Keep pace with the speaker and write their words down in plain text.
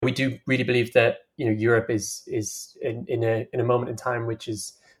We do really believe that Europe is in a moment in time which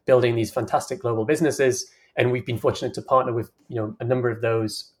is building these fantastic global businesses, and we've been fortunate to partner with a number of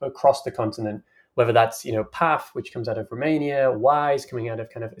those across the continent. Whether that's PAF, which comes out of Romania, Wise coming out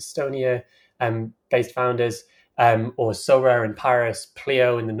of kind of Estonia, based founders, or Sora in Paris,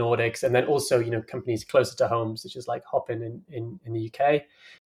 Pleo in the Nordics, and then also companies closer to home, such as like Hopin in the UK.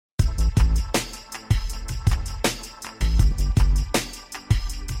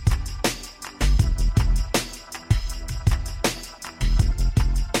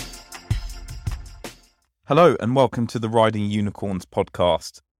 Hello and welcome to the Riding Unicorns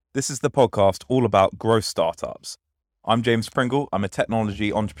podcast. This is the podcast all about growth startups. I'm James Pringle. I'm a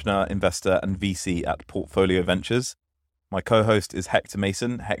technology entrepreneur, investor and VC at Portfolio Ventures. My co-host is Hector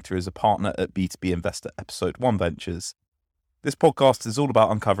Mason. Hector is a partner at B2B Investor Episode 1 Ventures. This podcast is all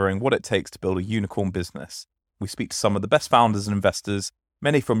about uncovering what it takes to build a unicorn business. We speak to some of the best founders and investors,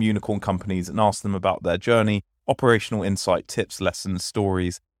 many from unicorn companies, and ask them about their journey, operational insight, tips, lessons,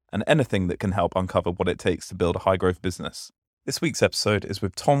 stories, and anything that can help uncover what it takes to build a high-growth business. This week's episode is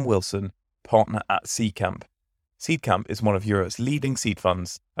with Tom Wilson, partner at Seedcamp. Seedcamp is one of Europe's leading seed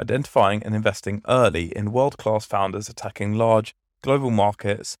funds, identifying and investing early in world-class founders attacking large, global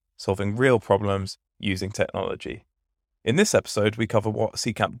markets, solving real problems using technology. In this episode, we cover what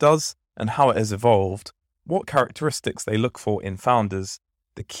Seedcamp does and how it has evolved, what characteristics they look for in founders,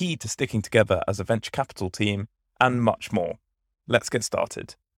 the key to sticking together as a venture capital team, and much more. Let's get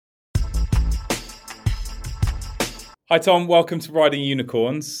started. Hi, Tom. Welcome to Riding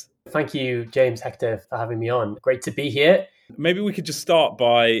Unicorns. Thank you, James, Hector, for having me on. Great to be here. Maybe we could just start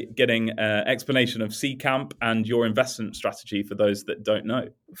by getting an explanation of Seedcamp and your investment strategy for those that don't know.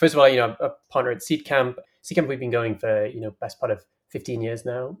 First of all, I'm a partner at Seedcamp. Seedcamp, we've been going for, best part of 15 years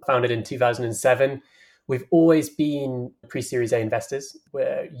now. Founded in 2007. We've always been pre-Series A investors.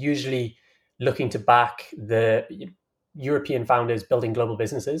 We're usually looking to back the European founders building global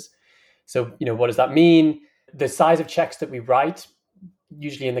businesses. So, what does that mean? The size of checks that we write,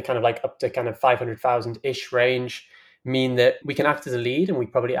 usually in the kind of like up to kind of 500,000-ish range, mean that we can act as a lead, and we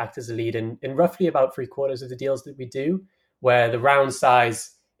probably act as a lead in roughly about 3/4 of the deals that we do, where the round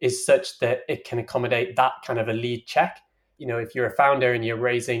size is such that it can accommodate that kind of a lead check. If you're a founder and you're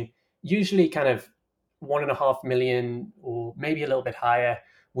raising usually kind of 1.5 million or maybe a little bit higher,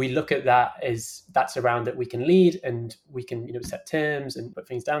 we look at that as that's a round that we can lead, and we can set terms and put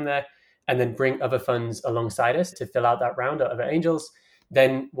things down there, and then bring other funds alongside us to fill out that round, or other angels.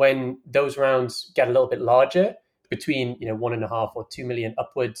 Then when those rounds get a little bit larger, between 1.5 or 2 million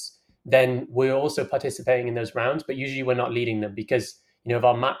upwards, then we're also participating in those rounds, but usually we're not leading them because of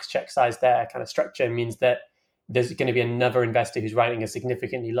our max check size there kind of structure means that there's going to be another investor who's writing a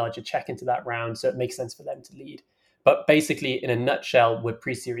significantly larger check into that round, so it makes sense for them to lead. But basically, in a nutshell, we're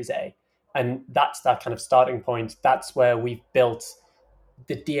pre-Series A, and that's that kind of starting point. That's where we've built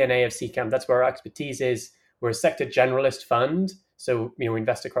the DNA of Seedcamp. That's where our expertise is. We're a sector generalist fund, so we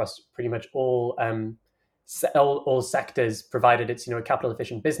invest across pretty much all sectors, provided it's a capital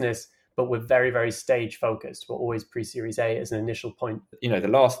efficient business. But we're very, very stage focused. We're always pre-Series A as an initial point. The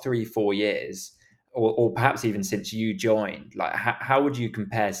last 3-4 years, or perhaps even since you joined, like how would you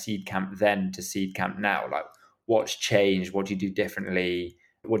compare Seedcamp then to Seedcamp now? Like, what's changed? What do you do differently?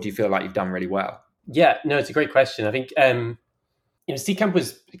 What do you feel like you've done really well? Yeah, no, it's a great question. I think Seedcamp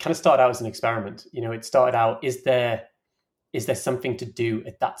kind of started out as an experiment. It started out, is there something to do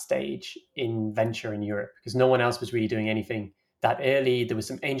at that stage in venture in Europe? Because no one else was really doing anything that early. There were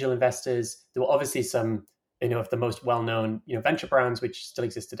some angel investors. There were obviously some, of the most well-known, venture brands, which still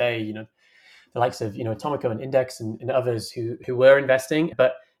exist today, the likes of, Atomico and Index and others who were investing.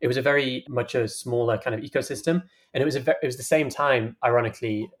 But it was a very much a smaller kind of ecosystem. And it was the same time,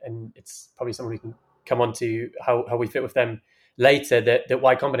 ironically, and it's probably something we can come on to how we fit with them later, that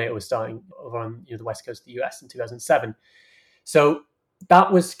Y Combinator was starting over on the west coast of the US in 2007. So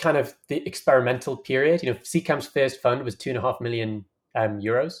that was kind of the experimental period. Seedcamp's first fund was 2.5 million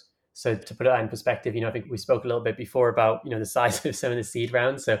euros. So to put it in perspective, I think we spoke a little bit before about the size of some of the seed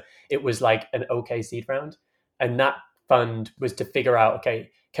rounds. So it was like an okay seed round, and that fund was to figure out, okay,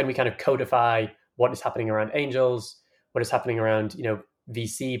 can we kind of codify what is happening around angels, what is happening around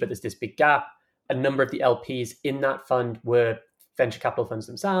VC, but there's this big gap. A number of the LPs in that fund were venture capital funds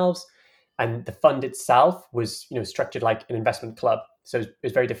themselves, and the fund itself was structured like an investment club. So it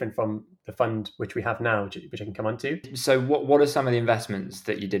was very different from the fund which we have now, which I can come on to. So what are some of the investments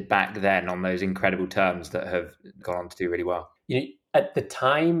that you did back then on those incredible terms that have gone on to do really well? At the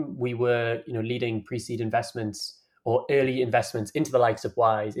time, we were leading pre-seed investments or early investments into the likes of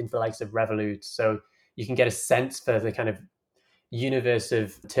Wise, into the likes of Revolut. So you can get a sense for the kind of universe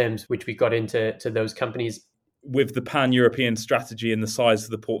of terms which we got into those companies. With the pan-European strategy and the size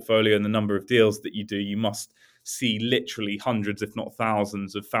of the portfolio and the number of deals that you do, you must see literally hundreds, if not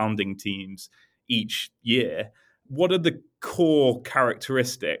thousands, of founding teams each year. What are the core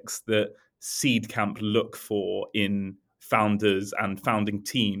characteristics that Seedcamp look for in founders and founding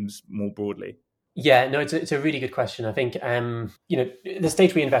teams more broadly? Yeah, no, it's a really good question. I think, the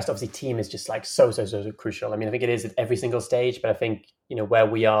stage we invest, obviously team is just like so crucial. I mean, I think it is at every single stage, but I think, where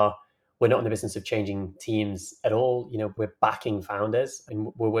we are, we're not in the business of changing teams at all. We're backing founders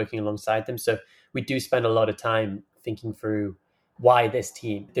and we're working alongside them. So we do spend a lot of time thinking through why this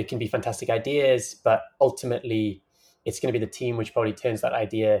team. There can be fantastic ideas, but ultimately it's going to be the team which probably turns that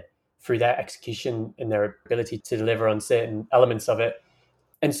idea through their execution and their ability to deliver on certain elements of it.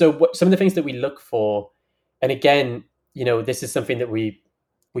 And so some of the things that we look for, and again, this is something that we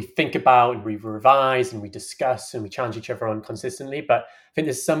think about and we revise and we discuss and we challenge each other on consistently. But I think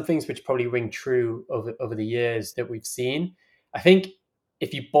there's some things which probably ring true over the years that we've seen. I think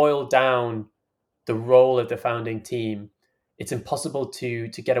if you boil down the role of the founding team, it's impossible to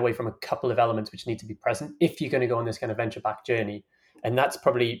get away from a couple of elements which need to be present if you're going to go on this kind of venture-backed journey. And that's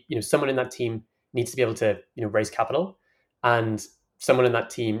probably, someone in that team needs to be able to, raise capital, and someone in that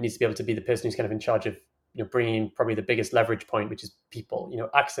team needs to be able to be the person who's kind of in charge of, bringing probably the biggest leverage point, which is people,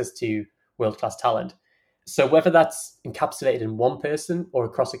 access to world-class talent. So whether that's encapsulated in one person or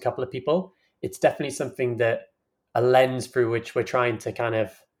across a couple of people, it's definitely something that a lens through which we're trying to kind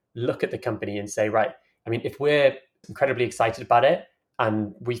of look at the company and say, right, I mean, if we're incredibly excited about it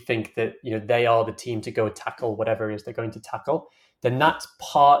and we think that, they are the team to go tackle whatever it is they're going to tackle, then that's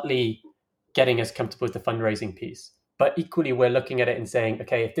partly getting us comfortable with the fundraising piece. But equally, we're looking at it and saying,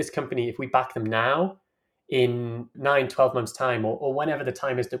 okay, if this company, if we back them now in 9-12 months time, or whenever the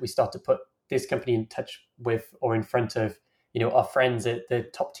time is that we start to put this company in touch with or in front of, our friends at the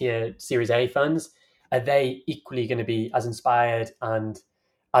top tier Series A funds, are they equally going to be as inspired and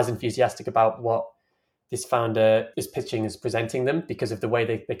as enthusiastic about what this founder is pitching, is presenting them, because of the way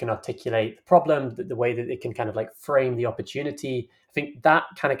they can articulate the problem, the way that they can kind of like frame the opportunity? I think that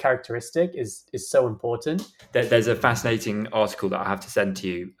kind of characteristic is so important. There's a fascinating article that I have to send to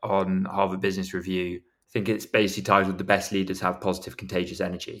you on Harvard Business Review. I think it's basically titled "The Best Leaders Have Positive Contagious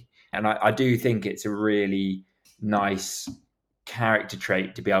Energy." And I do think it's a really nice character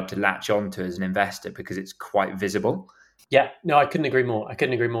trait to be able to latch onto as an investor, because it's quite visible. Yeah, no, I couldn't agree more.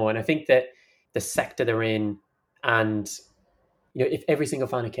 And I think that the sector they're in, and if every single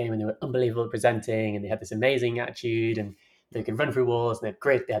founder came and they were unbelievable at presenting and they had this amazing attitude and they could run through walls and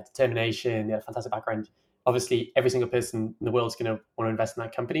they had determination, they had a fantastic background, obviously every single person in the world is going to want to invest in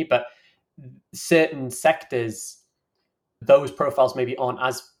that company. But certain sectors, those profiles maybe aren't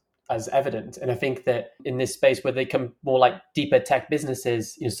as evident. And I think that in this space where they come more like deeper tech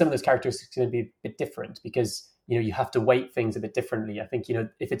businesses, some of those characteristics are going to be a bit different, because you have to weight things a bit differently. I think,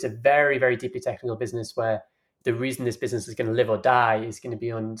 if it's a very, very deeply technical business where the reason this business is going to live or die is going to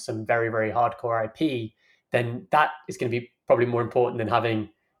be on some very, very hardcore IP, then that is going to be probably more important than having,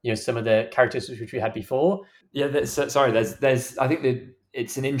 some of the characteristics which we had before. Yeah, there's I think that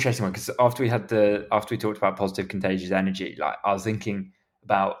it's an interesting one, because after we talked about positive contagious energy, like I was thinking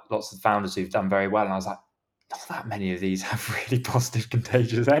about lots of founders who've done very well, and I was like, not that many of these have really positive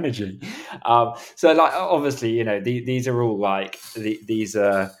contagious energy. So like, obviously, these are all like,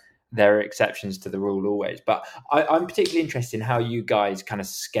 there are exceptions to the rule always. But I'm particularly interested in how you guys kind of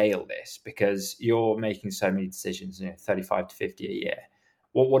scale this, because you're making so many decisions, 35 to 50 a year.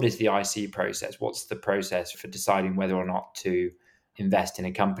 What is the IC process? What's the process for deciding whether or not to invest in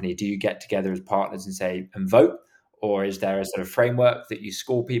a company? Do you get together as partners and vote? Or is there a sort of framework that you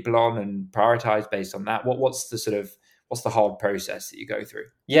score people on and prioritize based on that? What's the hard process that you go through?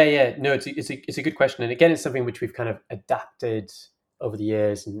 Yeah. No, it's a good question. And again, it's something which we've kind of adapted over the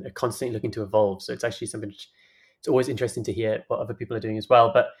years and are constantly looking to evolve. So it's actually something which it's always interesting to hear what other people are doing as well.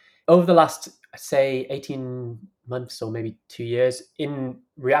 But over the last, say, 18 months or maybe 2 years, in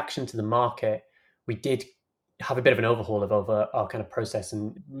reaction to the market, we did have a bit of an overhaul of our kind of process,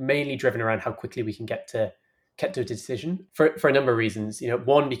 and mainly driven around how quickly we can get to a decision for a number of reasons.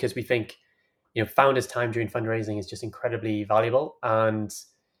 One, because we think, founders' time during fundraising is just incredibly valuable, and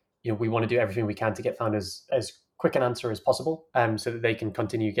we want to do everything we can to get founders as quick an answer as possible, so that they can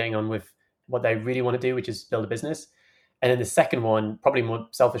continue getting on with what they really want to do, which is build a business. And then the second one, probably more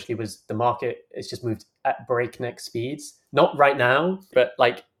selfishly, was the market has just moved at breakneck speeds. Not right now, but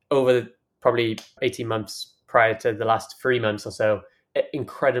like over probably 18 months prior to the last 3 months or so,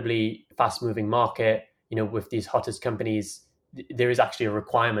 incredibly fast moving market. With these hottest companies, there is actually a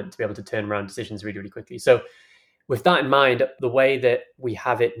requirement to be able to turn around decisions really, really quickly. So with that in mind, the way that we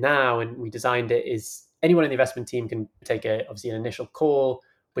have it now and we designed it is anyone in the investment team can take obviously an initial call.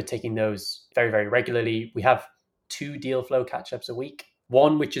 We're taking those very, very regularly. We have 2 deal flow catch-ups a week.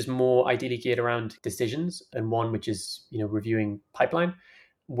 One which is more ideally geared around decisions, and one which is, reviewing pipeline.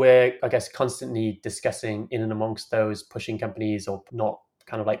 We're, I guess, constantly discussing in and amongst those, pushing companies or not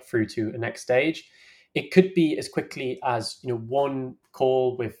kind of like through to a next stage. It could be as quickly as, one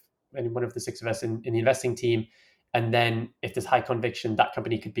call with one of the 6 of us in the investing team. And then if there's high conviction, that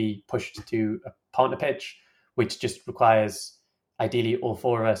company could be pushed to a partner pitch, which just requires ideally all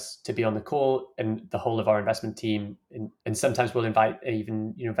 4 of us to be on the call and the whole of our investment team. And sometimes we'll invite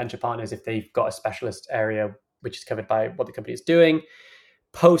even, venture partners if they've got a specialist area which is covered by what the company is doing.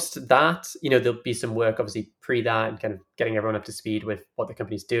 Post that, there'll be some work obviously pre that and kind of getting everyone up to speed with what the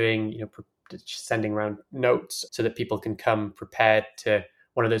company's doing, sending around notes so that people can come prepared to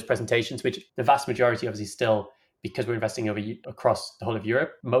one of those presentations, which the vast majority obviously still, because we're investing across the whole of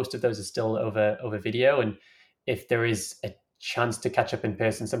Europe, most of those are still over video. And if there is a chance to catch up in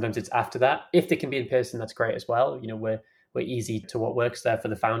person, sometimes it's after that. If they can be in person, that's great as well. We're easy to what works there for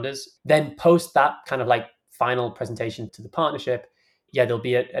the founders. Then post that kind of like final presentation to the partnership, there'll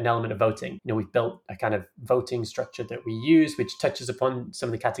be an element of voting. We've built a kind of voting structure that we use, which touches upon some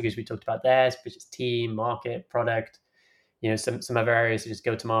of the categories we talked about there, which is team, market, product, some other areas such as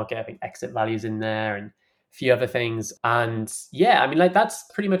go-to-market. I think exit values in there and a few other things. And that's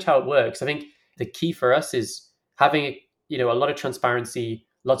pretty much how it works. I think the key for us is having a lot of transparency,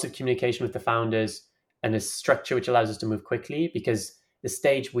 lots of communication with the founders, and a structure which allows us to move quickly, because the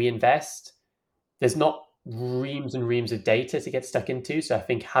stage we invest, there's not reams and reams of data to get stuck into. So I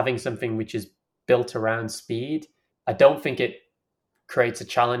think having something which is built around speed, I don't think it creates a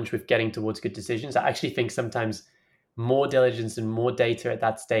challenge with getting towards good decisions. I actually think sometimes more diligence and more data at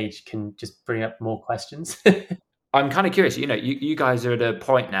that stage can just bring up more questions. I'm kind of curious, you guys are at a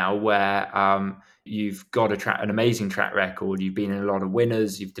point now where you've got an amazing track record. You've been in a lot of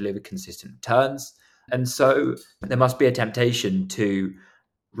winners. You've delivered consistent returns. And so there must be a temptation to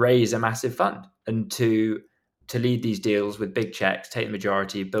raise a massive fund and to lead these deals with big checks, take the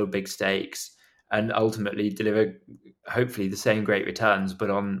majority, build big stakes, and ultimately deliver hopefully the same great returns, but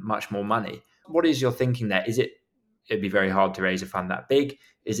on much more money. What is your thinking there? It'd be very hard to raise a fund that big?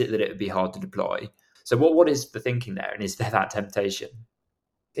 Is it that it would be hard to deploy? So what is the thinking there? And is there that temptation?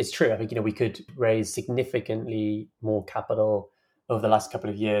 It's true. I think, we could raise significantly more capital over the last couple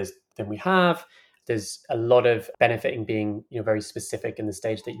of years than we have. There's a lot of benefit in being, very specific in the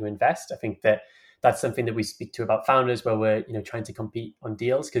stage that you invest. I think that's something that we speak to about founders, where we're, trying to compete on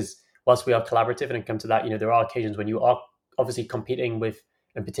deals, because whilst we are collaborative, and I come to that, there are occasions when you are obviously competing with,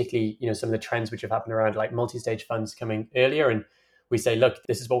 and particularly, some of the trends which have happened around like multi-stage funds coming earlier. And we say, look,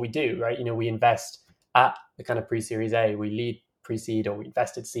 this is what we do, right? We invest at the kind of pre-series A, we lead pre-seed, or we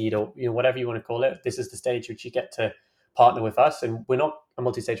invest at seed, or, whatever you want to call it. This is the stage which you get to partner with us. And we're not a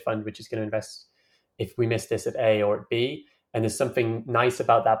multi-stage fund, which is going to invest if we miss this at A or at B. And there's something nice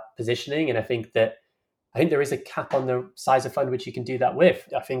about that positioning. And I think there is a cap on the size of fund which you can do that with.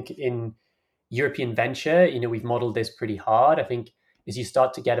 I think in European venture, we've modeled this pretty hard. I think as you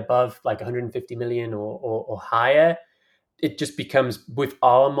start to get above like 150 million or higher, it just becomes, with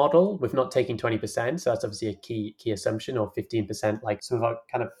our model, with not taking 20%. So that's obviously a key assumption, or 15% like some of our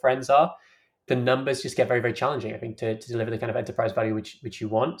kind of friends are. The numbers just get very, very challenging, I think, to deliver the kind of enterprise value which you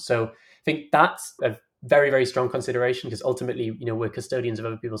want. So I think that's a very, very strong consideration, because ultimately, we're custodians of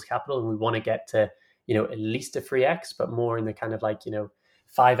other people's capital, and we want to get to, at least a 3x, but more in the kind of like,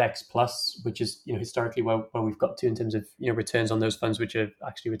 5x plus, which is, historically where we've got to in terms of, returns on those funds which have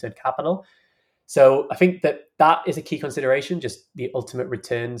actually returned capital. So I think that is a key consideration, just the ultimate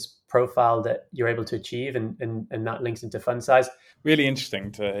returns profile that you're able to achieve, and that links into fund size. Really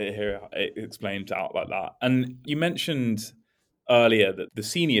interesting to hear it explained out like that. And you mentioned earlier that the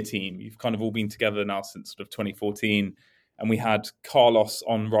senior team, you've kind of all been together now since sort of 2014. And we had Carlos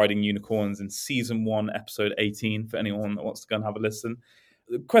on Riding Unicorns in season 1, episode 18, for anyone that wants to go and have a listen.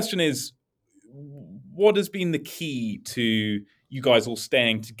 The question is, what has been the key to you guys all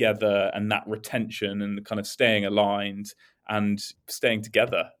staying together, and that retention, and kind of staying aligned and staying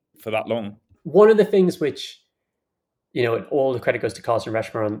together for that long? One of the things which, all the credit goes to Carlos and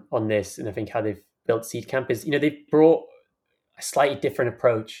Reshma on this, and I think how they've built Seedcamp is, they've brought a slightly different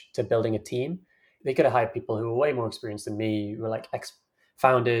approach to building a team. They could have hired people who were way more experienced than me, who were like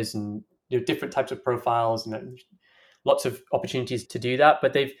ex-founders and different types of profiles, and lots of opportunities to do that.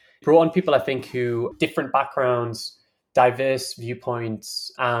 But they've brought on people, I think, who different backgrounds, diverse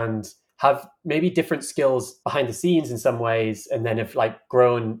viewpoints, and have maybe different skills behind the scenes in some ways, and then have like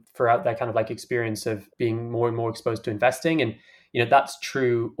grown throughout that kind of like experience of being more and more exposed to investing. And, that's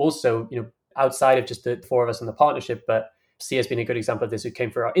true also, outside of just the four of us in the partnership, but Sia has been a good example of this, who came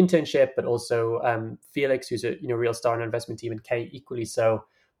for our internship, but also Felix, who's a real star in our investment team, and Kate equally so,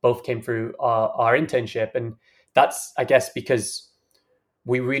 both came through our internship. And that's, I guess, because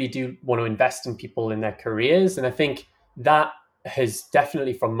we really do want to invest in people in their careers. And I think that has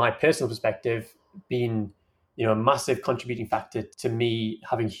definitely, from my personal perspective, been a massive contributing factor to me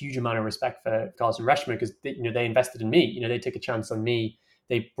having a huge amount of respect for Carlson Reshma, because they invested in me. They took a chance on me.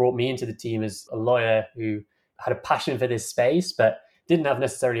 They brought me into the team as a lawyer who had a passion for this space, but didn't have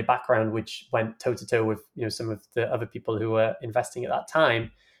necessarily a background which went toe to toe with some of the other people who were investing at that time.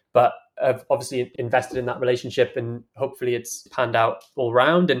 But I've obviously invested in that relationship, and hopefully it's panned out all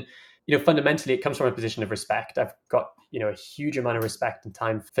round. And fundamentally, it comes from a position of respect. I've got a huge amount of respect and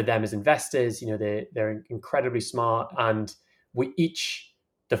time for them as investors. They're incredibly smart, and we each,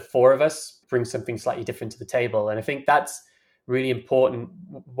 the four of us, bring something slightly different to the table. And I think that's really important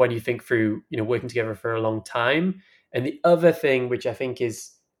when you think through working together for a long time. And the other thing, which I think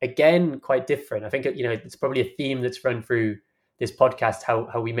is again quite different, I think it's probably a theme that's run through this podcast,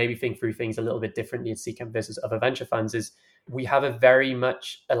 how we maybe think through things a little bit differently at Seedcamp versus other venture funds, is we have a very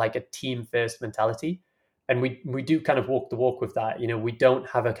much like a team first mentality. And we do kind of walk the walk with that. We don't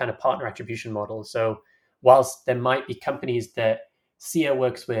have a kind of partner attribution model. So whilst there might be companies that Sia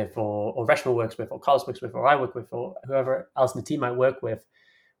works with, or Reshma works with, or Carlos works with, or I work with, or whoever else in the team might work with,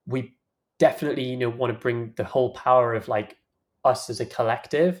 we definitely want to bring the whole power of like us as a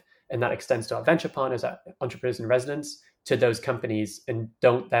collective, and that extends to our venture partners, our entrepreneurs in residence, to those companies, and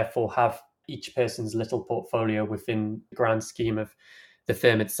don't therefore have each person's little portfolio within the grand scheme of the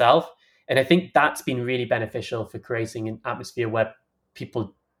firm itself. And I think that's been really beneficial for creating an atmosphere where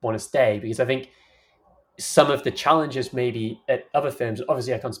people want to stay, because I think some of the challenges maybe at other firms,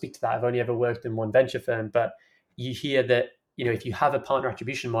 obviously I can't speak to that, I've only ever worked in one venture firm, but you hear that if you have a partner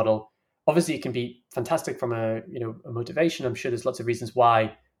attribution model, obviously it can be fantastic from a motivation. I'm sure there's lots of reasons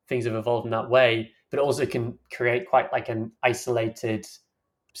why things have evolved in that way, but it also can create quite like an isolated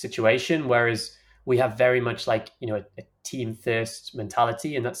situation, whereas we have very much like a team first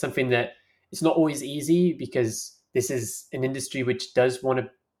mentality. And that's something that it's not always easy, because this is an industry which does want to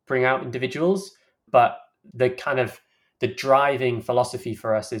bring out individuals, but the kind of the driving philosophy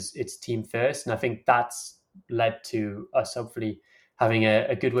for us is it's team first. And I think that's led to us hopefully having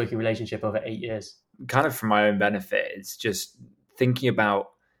a good working relationship over 8 years. Kind of for my own benefit, it's just thinking about,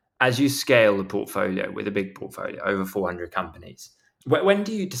 as you scale the portfolio with a big portfolio, over 400 companies, when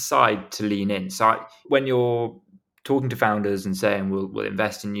do you decide to lean in? So when you're talking to founders and saying, we'll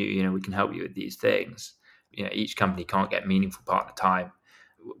invest in you, we can help you with these things, each company can't get meaningful partner time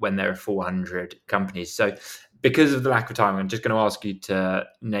when there are 400 companies. So because of the lack of time, I'm just going to ask you to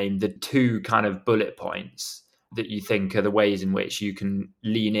name the two kind of bullet points that you think are the ways in which you can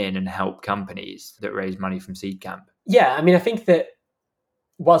lean in and help companies that raise money from Seedcamp. Yeah, I mean, I think that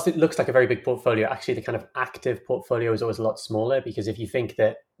whilst it looks like a very big portfolio, actually the kind of active portfolio is always a lot smaller, because if you think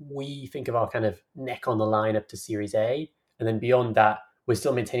that we think of our kind of neck on the line up to Series A, and then beyond that, we're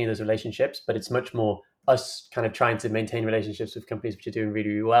still maintaining those relationships, but it's much more us kind of trying to maintain relationships with companies which are doing really,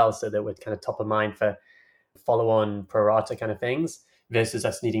 really well, so that we're kind of top of mind for follow-on pro rata kind of things, versus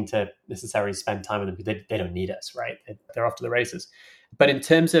us needing to necessarily spend time with them because they don't need us, right? They're off to the races. But in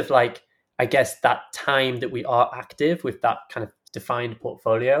terms of like, I guess that time that we are active with that kind of defined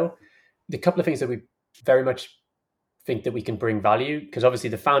portfolio, the couple of things that we very much think that we can bring value, because obviously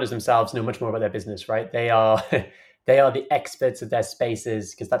the founders themselves know much more about their business, right? They are the experts of their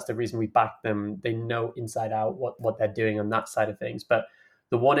spaces, because that's the reason we back them. They know inside out what they're doing on that side of things. But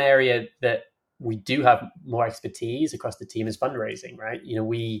the one area that we do have more expertise across the team is fundraising, right?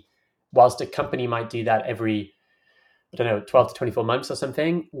 Whilst a company might do that every, 12 to 24 months or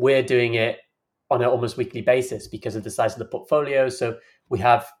something, we're doing it on an almost weekly basis because of the size of the portfolio. So we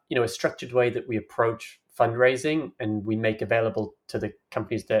have, a structured way that we approach fundraising, and we make available to the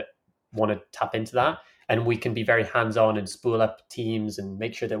companies that want to tap into that. And we can be very hands-on and spool up teams and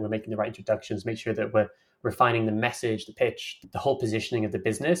make sure that we're making the right introductions, make sure that we're refining the message, the pitch, the whole positioning of the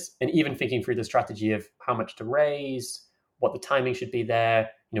business, and even thinking through the strategy of how much to raise, what the timing should be there,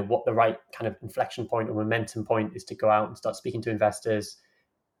 what the right kind of inflection point or momentum point is to go out and start speaking to investors,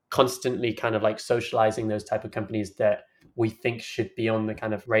 constantly kind of like socializing those type of companies that we think should be on the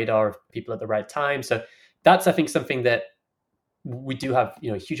kind of radar of people at the right time. So that's, I think, something that we do have,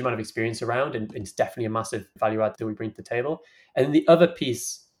 a huge amount of experience around, and it's definitely a massive value add that we bring to the table. And then the other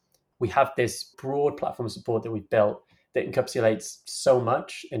piece, we have this broad platform of support that we've built that encapsulates so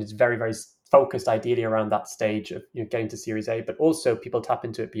much, and it's very, very focused ideally around that stage of getting to Series A, but also people tap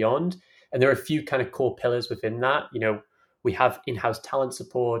into it beyond. And there are a few kind of core pillars within that. We have in-house talent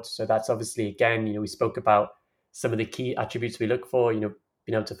support. So that's obviously, again, we spoke about some of the key attributes we look for, being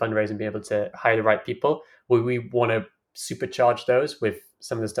able to fundraise and be able to hire the right people. We want to supercharge those with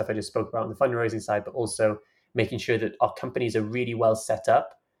some of the stuff I just spoke about on the fundraising side, but also making sure that our companies are really well set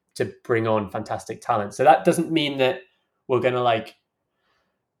up to bring on fantastic talent. So that doesn't mean that we're going to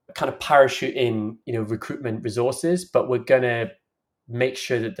kind of parachute in, recruitment resources, but we're going to make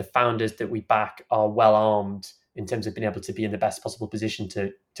sure that the founders that we back are well armed in terms of being able to be in the best possible position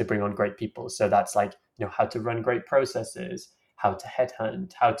to bring on great people. So that's how to run great processes, how to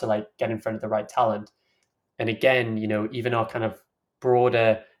headhunt, how to get in front of the right talent. And again, even our kind of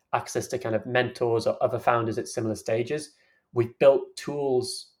broader access to kind of mentors or other founders at similar stages, we've built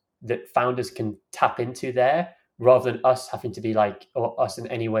tools that founders can tap into there, rather than us having to be or us in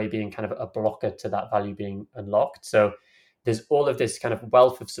any way being kind of a blocker to that value being unlocked. So there's all of this kind of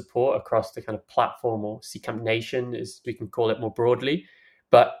wealth of support across the kind of platform, or Seedcamp Nation, as we can call it more broadly.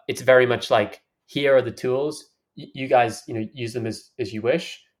 But it's very much here are the tools. You guys, use them as you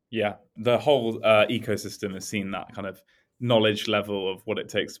wish. Yeah, the whole ecosystem has seen that kind of knowledge level of what it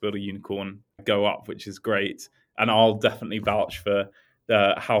takes to build a unicorn go up, which is great. And I'll definitely vouch for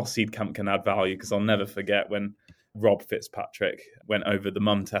how Seedcamp can add value, because I'll never forget when Rob Fitzpatrick went over the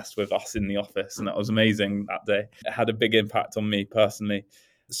mum test with us in the office, and that was amazing that day. It had a big impact on me personally.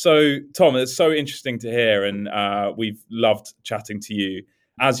 So, Tom, it's so interesting to hear, and we've loved chatting to you.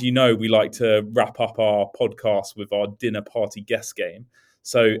 As you know, we like to wrap up our podcast with our dinner party guest game.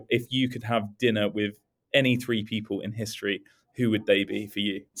 So if you could have dinner with any three people in history, who would they be for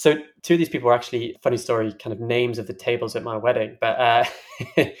you? So two of these people are actually, funny story, kind of names of the tables at my wedding. But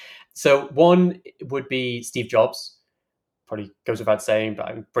so one would be Steve Jobs. Probably goes without saying, but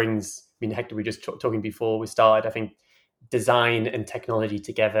Hector, we were just talking before we started, I think design and technology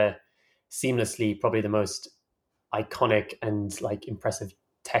together seamlessly, probably the most iconic and impressive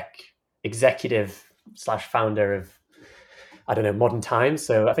tech executive / founder of, modern times.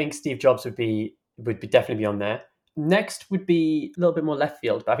 So I think Steve Jobs would definitely be on there. Next would be a little bit more left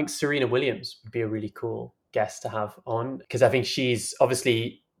field, but I think Serena Williams would be a really cool guest to have on, because I think she's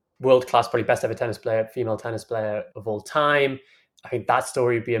obviously world-class, probably best ever female tennis player of all time. I think that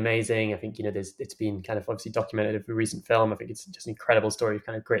story would be amazing. I think, it's been kind of obviously documented in a recent film. I think it's just an incredible story of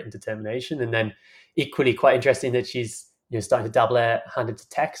kind of grit and determination. And then equally quite interesting that she's, starting to dabble her hand into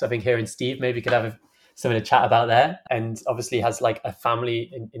tech. So I think her and Steve maybe could have something to chat about there. And obviously has a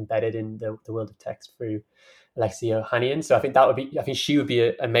family embedded in the world of tech through Alexia Ohanian. So I think she would be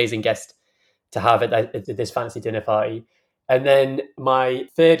an amazing guest to have at this fancy dinner party. And then my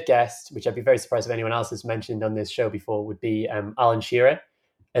third guest, which I'd be very surprised if anyone else has mentioned on this show before, would be Alan Shearer.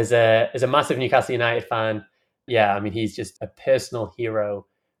 As a massive Newcastle United fan, yeah, I mean, he's just a personal hero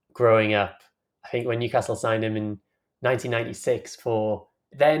growing up. I think when Newcastle signed him in 1996 for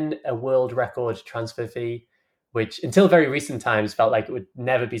then a world record transfer fee, which until very recent times felt like it would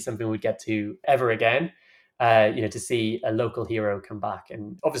never be something we'd get to ever again. To see a local hero come back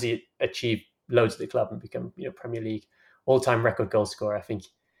and obviously achieve loads at the club and become, Premier League all-time record goal scorer.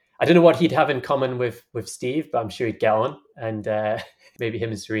 I don't know what he'd have in common with Steve, but I'm sure he'd get on, and maybe him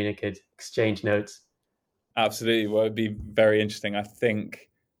and Serena could exchange notes. Absolutely. Well, it'd be very interesting. I think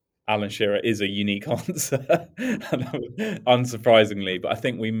Alan Shearer is a unique answer, unsurprisingly, but I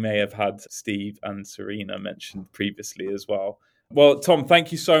think we may have had Steve and Serena mentioned previously as well. Well, Tom,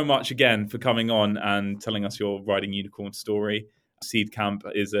 thank you so much again for coming on and telling us your Riding Unicorn story. Seedcamp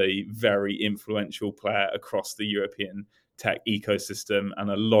is a very influential player across the European tech ecosystem, and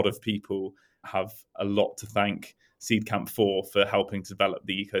a lot of people have a lot to thank Seedcamp for helping to develop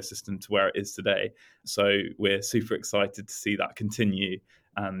the ecosystem to where it is today. So we're super excited to see that continue.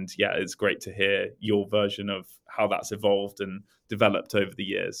 And yeah, it's great to hear your version of how that's evolved and developed over the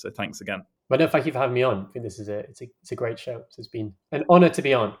years. So thanks again. But no, thank you for having me on. I think this is it's a great show. So it's been an honor to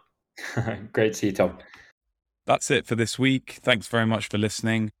be on. Great to see you, Tom. That's it for this week. Thanks very much for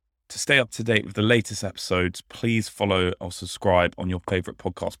listening. To stay up to date with the latest episodes, please follow or subscribe on your favorite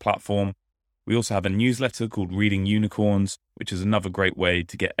podcast platform. We also have a newsletter called Reading Unicorns, which is another great way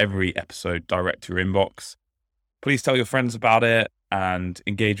to get every episode direct to your inbox. Please tell your friends about it and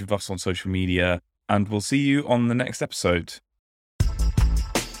engage with us on social media, and we'll see you on the next episode.